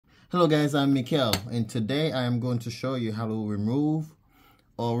Hello guys, I'm Mikkel, and today I am going to show you how to remove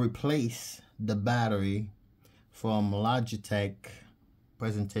or replace the battery from Logitech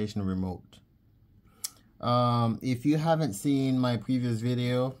presentation remote. If you haven't seen my previous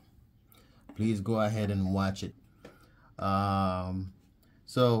video, please go ahead and watch it.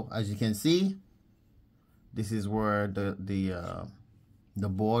 So as you can see, this is where the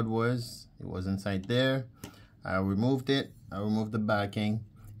board was. It was inside there. I removed it. I removed the backing,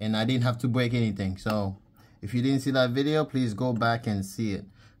 and I didn't have to break anything. So if you didn't see that video, please go back and see it.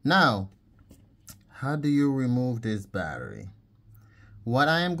 Now, how do you remove this battery? What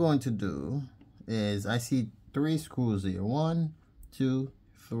I am going to do is, I see 3 screws here. 1, 2,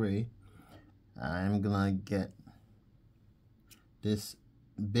 3. I'm gonna get this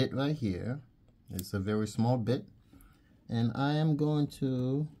bit right here. It's a very small bit, and I am going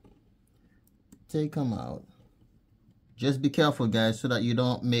to take them out. Just be careful, guys, so that you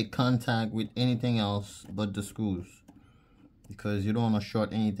don't make contact with anything else but the screws, because you don't want to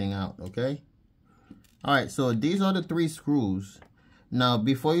short anything out, okay? Alright, so these are the 3 screws. Now,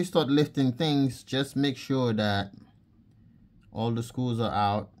 before you start lifting things, just make sure that all the screws are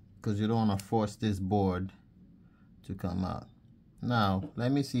out, because you don't want to force this board to come out. Now,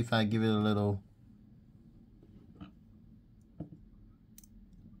 let me see if I give it a little.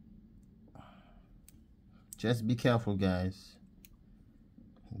 Just be careful, guys,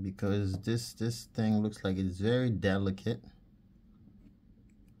 because this thing looks like it's very delicate.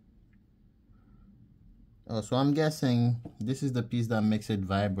 Oh, so I'm guessing this is the piece that makes it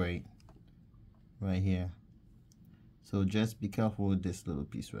vibrate right here. So just be careful with this little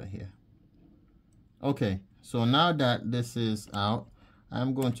piece right here. Okay, so now that this is out,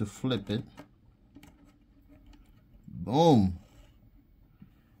 I'm going to flip it. Boom.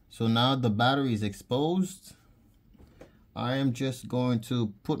 So now the battery is exposed. I am just going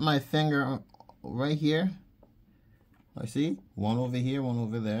to put my finger right here. I see one over here, one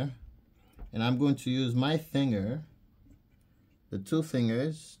over there. And I'm going to use my finger, the 2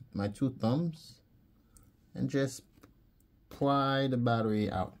 fingers, my 2 thumbs, and just pry the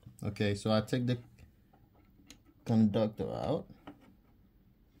battery out. Okay, so I take the conductor out.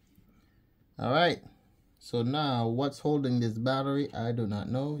 All right. So now, what's holding this battery? I do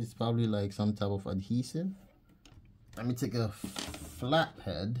not know. It's probably like some type of adhesive. Let me take a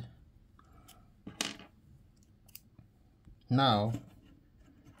flathead. Now,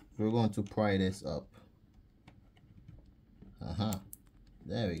 we're going to pry this up.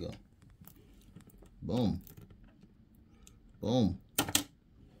 There we go. Boom. Boom.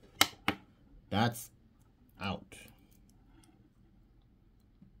 That's out.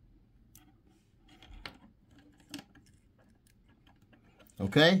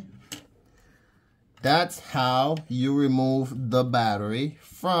 Okay, that's how you remove the battery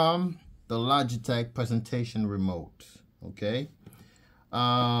from the Logitech presentation remote. Okay,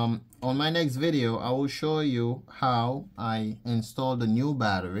 on my next video, I will show you how I install the new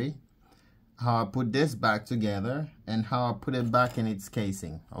battery, how I put this back together, and how I put it back in its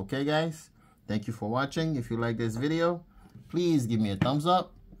casing. Okay, guys, thank you for watching. If you like this video, please give me a thumbs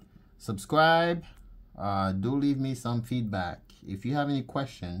up, subscribe, do leave me some feedback. If you have any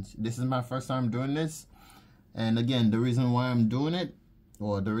questions, this is my first time doing this, and again, the reason why I'm doing it,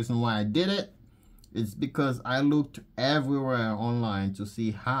 or the reason why I did it, is because I looked everywhere online to see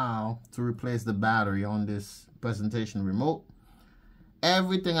how to replace the battery on this presentation remote.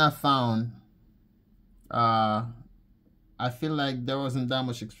 Everything I found, I feel like there wasn't that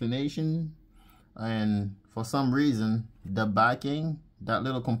much explanation, and for some reason, the backing, that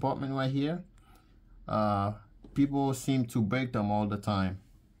little compartment right here, people seem to break them all the time.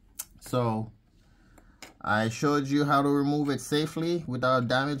 So I showed you how to remove it safely without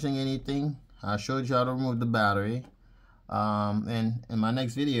damaging anything. I showed you how to remove the battery, and in my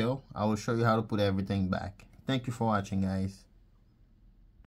next video I will show you how to put everything back. Thank you for watching, guys.